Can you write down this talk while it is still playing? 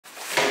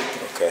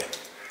Okay.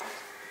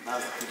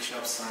 That's the picture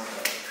of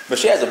Sandra. But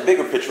she has a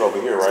bigger picture over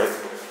here, right?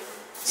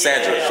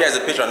 Sandra, she has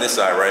a picture on this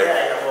side, right?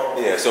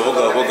 Yeah, so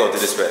we'll go to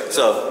this back.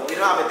 So we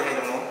don't have it there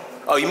anymore.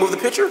 Oh, you moved the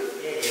picture?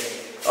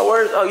 Yeah. Oh,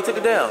 where? Oh, you took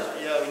it down.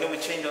 Yeah, we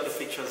changed all the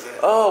pictures there.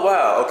 Oh,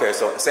 wow. Okay,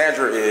 so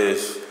Sandra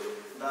is.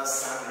 That's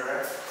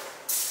Sandra.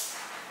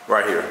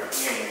 Right here.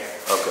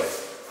 Yeah. Okay.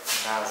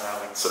 That's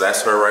how it's. So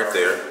that's her right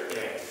there.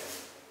 Yeah.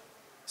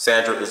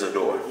 Sandra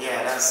Izsadore.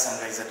 Yeah, that's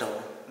Sandra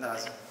Izsadore.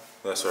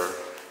 That's her.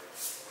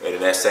 And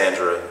then that's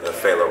Sandra and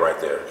Fela right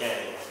there. Yeah.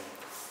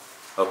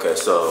 Okay,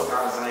 so.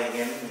 That was her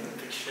again in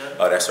the picture.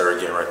 Oh, that's her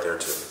again right there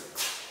too.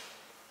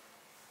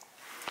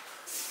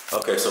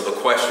 Okay, so the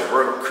question.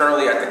 We're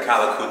currently at the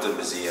Fela Kuti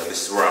Museum.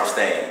 This is where I'm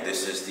staying.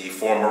 This is the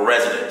former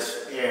residence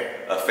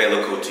of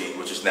Fela Kuti,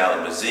 which is now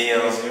a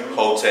museum,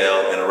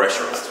 hotel, and a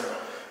restaurant.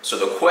 So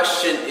the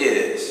question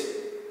is,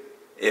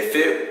 if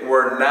it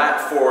were not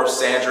for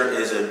Sandra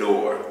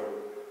Izsadore,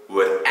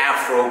 would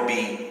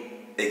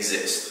AfroBeat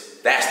exist?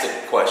 That's the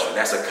question.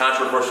 That's a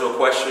controversial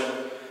question.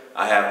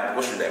 I have,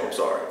 what's your name? I'm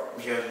sorry.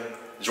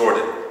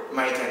 Jordan.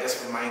 Michael, just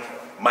for Michael.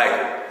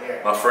 Michael.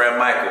 Yeah. My friend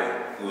Michael,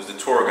 who's the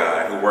tour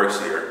guide who works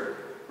here.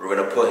 We're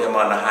going to put him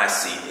on the hot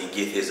seat and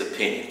get his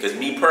opinion. Because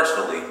me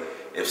personally,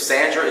 if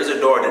Sandra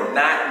Izsadore did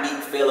not meet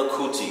Fela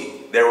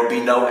Kuti, there would be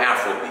no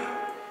AfroBeat.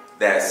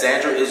 That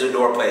Sandra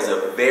Izsadore plays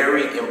a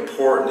very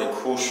important and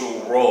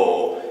crucial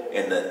role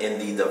in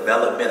the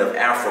development of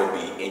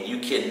AfroBeat. And you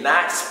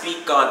cannot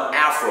speak on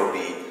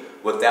AfroBeat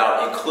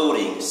without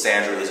including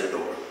Sandra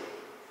Izsadore.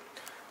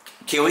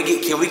 Can we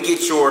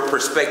get your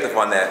perspective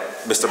on that,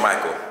 Mr.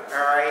 Michael?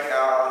 All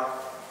right,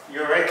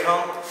 you're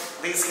welcome.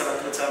 Please Fela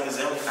Kuti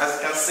Museum. As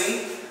you can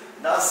see,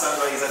 that's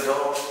Sandra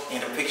Izsadore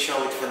in the picture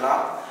with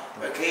Fela.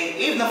 Okay,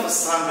 if not for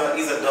Sandra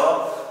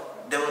Izsadore,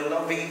 there will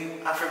not be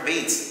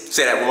AfroBeat.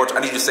 Say that one more time. I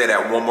need you to say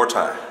that one more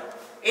time.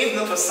 If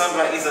not for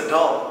Sandra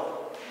Izsadore,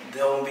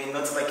 there will be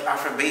nothing like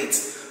AfroBeat.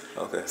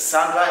 Okay.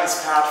 Sandra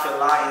inspired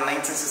Fela in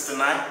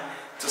 1969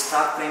 to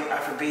start playing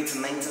AfroBeat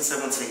in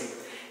 1970.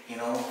 You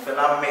know,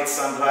 Fela met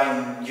Sandra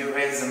in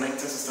US in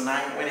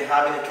 1969 when they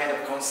having a kind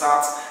of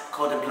concert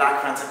called the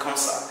Black Panther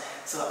concert.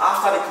 So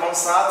after the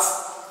concert,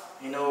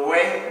 you know,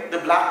 when the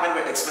black men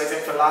were expecting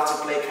Fela to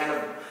play kind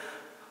of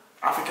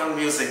African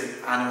music,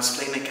 and he was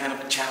playing a kind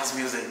of jazz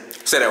music.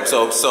 Say that.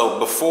 So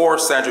before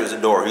Sandra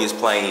Izsadore, he was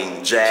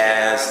playing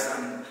jazz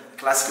and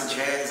classical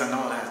jazz and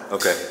all that.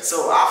 Okay.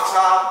 So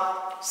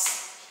after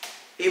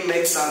he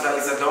met Sandra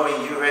Izsadore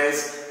in US,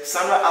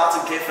 Sandra had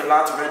to give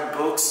Fela to read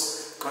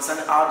books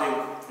concerning how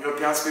the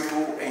European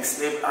people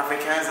enslaved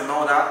Africans and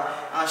all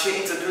that, and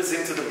she introduced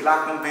him to the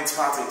black movement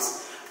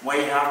parties, where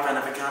you have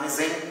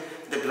Pan-Africanism,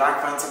 the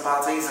Black Panther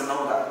parties and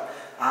all that.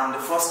 And the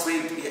first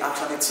tweet he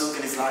actually took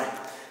in his life,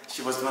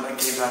 she was the one that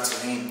gave that to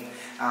him.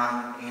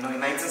 And you know, in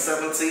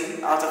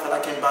 1970, after Fela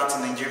came back to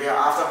Nigeria,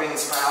 after being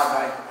inspired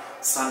by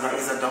Sandra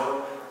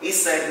Izsadore, he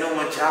said no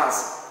more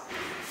jazz.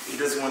 He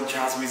doesn't want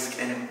jazz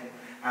music anymore.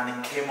 And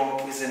he came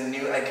up with a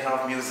new idea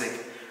of music,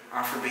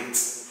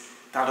 AfroBeat.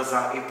 That was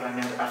how he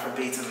pioneered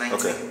AfroBeat in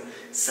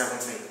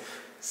 1970.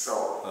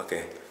 So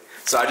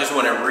I just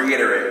want to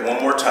reiterate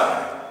one more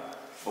time.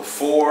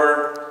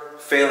 Before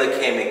Fela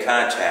came in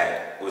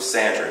contact with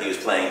Sandra, he was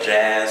playing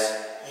jazz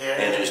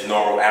and just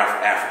normal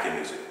African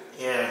music.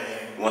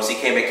 Once he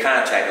came in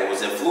contact and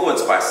was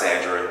influenced by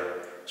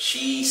Sandra,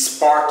 she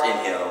sparked in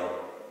him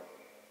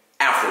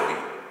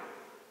AfroBeat,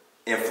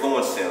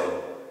 influenced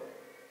him.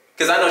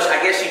 Because I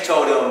guess she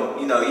told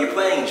him, you know, you're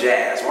playing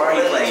jazz. Why are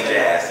you playing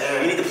jazz?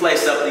 You need to play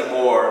something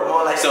more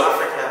like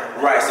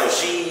African. Right. So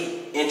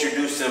she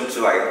introduced him to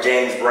like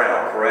James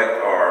Brown,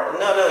 correct? Or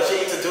no,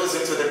 she introduced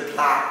him to the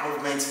black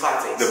movement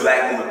parties. The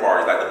black movement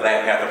parties, like the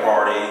Black Panther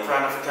Party,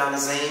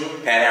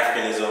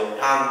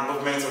 Pan-Africanism, and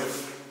movement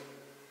of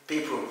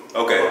people.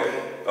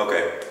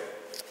 Okay.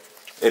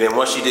 And then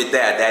once she did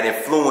that, that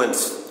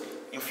influenced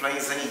him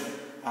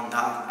on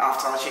that.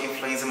 After she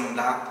influenced him on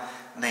that,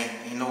 then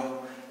you know,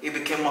 he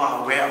became more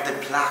aware of the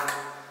black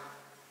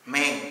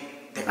men,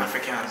 the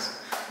Africans.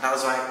 That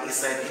was why he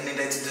said he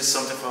needed to do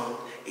something for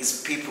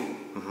his people,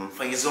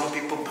 for his own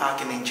people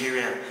back in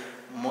Nigeria,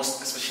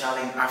 most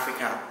especially in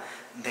Africa.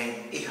 Then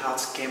he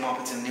came up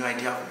with a new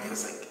idea of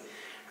music,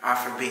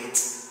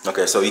 AfroBeat.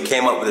 Okay, so he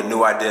came up with a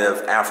new idea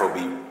of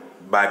AfroBeat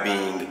by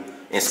being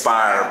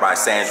inspired by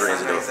Sandra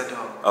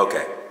Izsadore.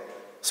 Okay,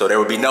 so there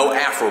would be no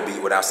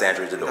AfroBeat without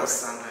Sandra Izsadore.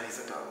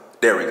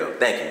 There we go.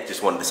 Thank you.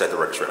 Just wanted to set the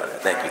record straight on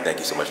that. Thank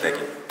you so much. Thank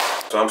you.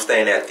 So I'm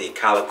staying at the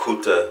Fela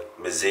Kuti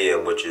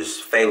Museum, which is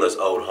Fela's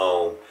old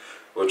home,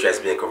 which has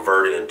been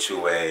converted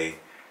into a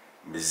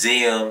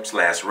museum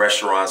slash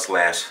restaurant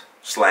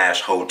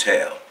slash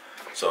hotel.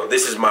 So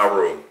this is my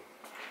room.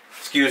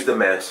 Excuse the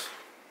mess.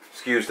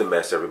 Excuse the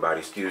mess,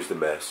 everybody. Excuse the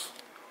mess.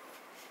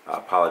 I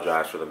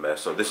apologize for the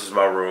mess. So this is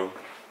my room.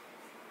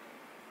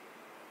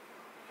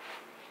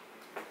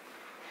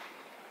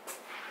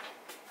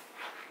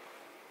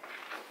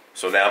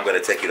 So now I'm going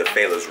to take you to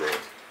Fela's room.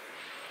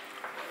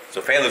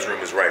 So Fela's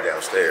room is right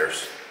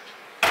downstairs.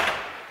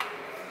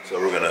 So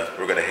we're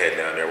gonna head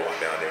down there, walk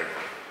down there,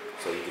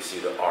 so you can see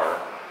the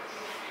art,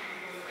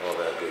 all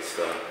that good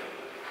stuff.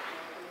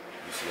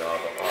 You see all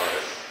the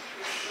art.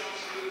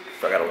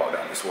 I gotta walk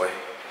down this way.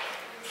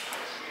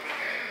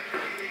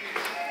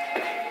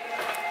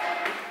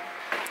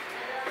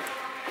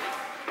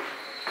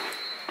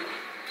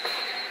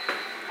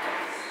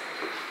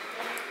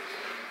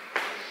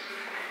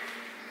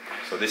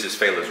 So this is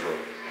Fela's room,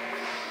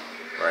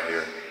 right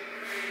here.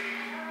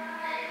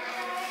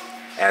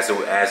 As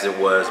it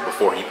was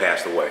before he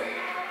passed away.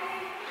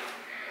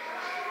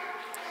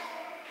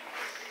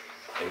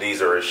 And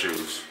these are his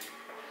shoes.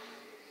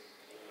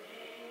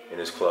 And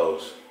his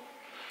clothes.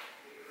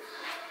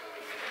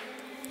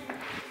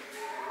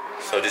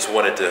 So just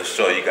wanted to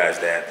show you guys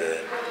that the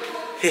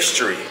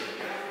history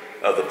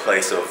of the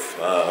place of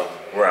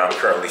where I'm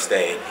currently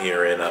staying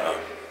here in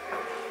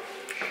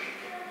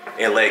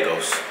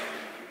Lagos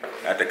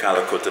at the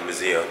Fela Kuti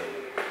Museum,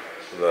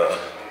 the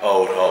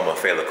old home of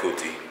Fela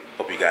Kuti.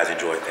 Hope you guys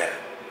enjoyed that.